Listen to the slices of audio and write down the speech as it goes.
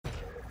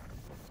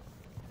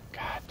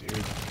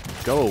dude.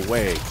 Go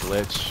away,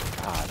 glitch.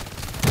 God.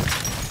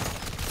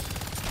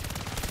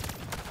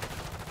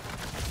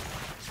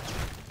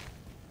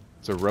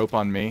 It's a rope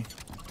on me.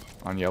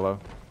 On yellow.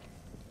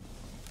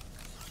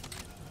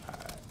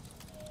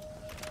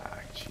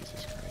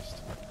 Jesus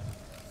Christ.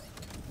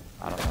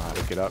 I don't know how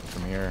to get up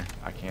from here.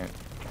 I can't.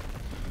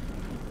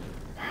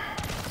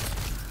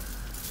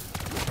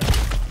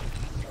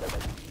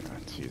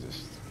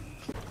 Jesus.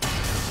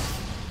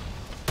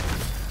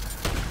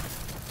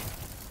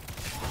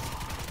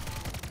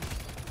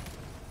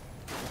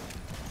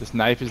 This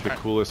knife is the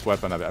coolest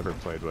weapon I've ever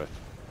played with.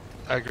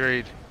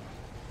 Agreed.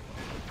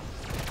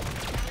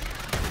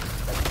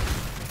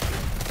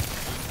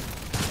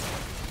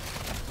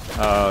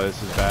 Oh,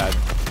 this is bad.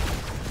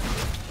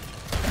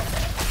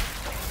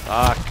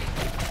 Fuck.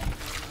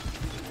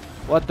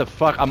 What the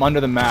fuck? I'm under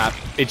the map.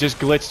 It just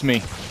glitched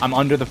me. I'm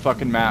under the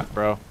fucking map,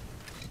 bro.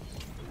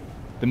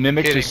 The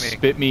mimic just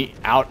spit me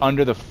out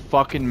under the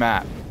fucking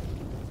map.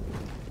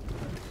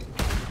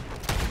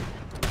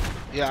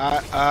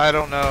 Yeah, I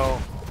don't know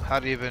how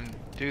to even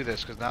do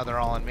this because now they're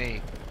all on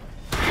me.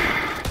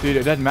 Dude,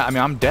 it doesn't matter. I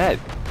mean, I'm dead.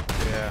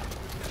 Yeah.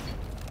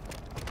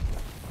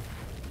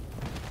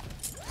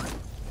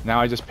 Now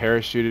I just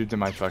parachuted to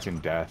my fucking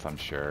death, I'm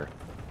sure.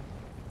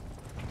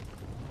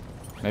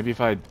 Maybe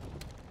if I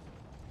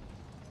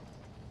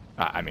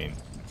mean,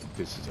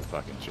 this is a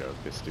fucking joke,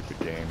 this stupid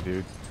game,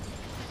 dude.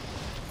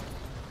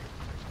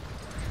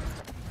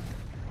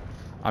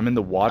 I'm in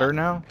the water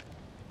now?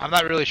 I'm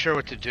not really sure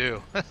what to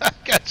do.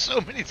 I've got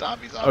so many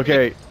zombies on me.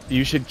 Okay,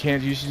 you should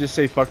just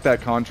say fuck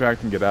that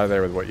contract and get out of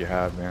there with what you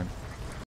have, man.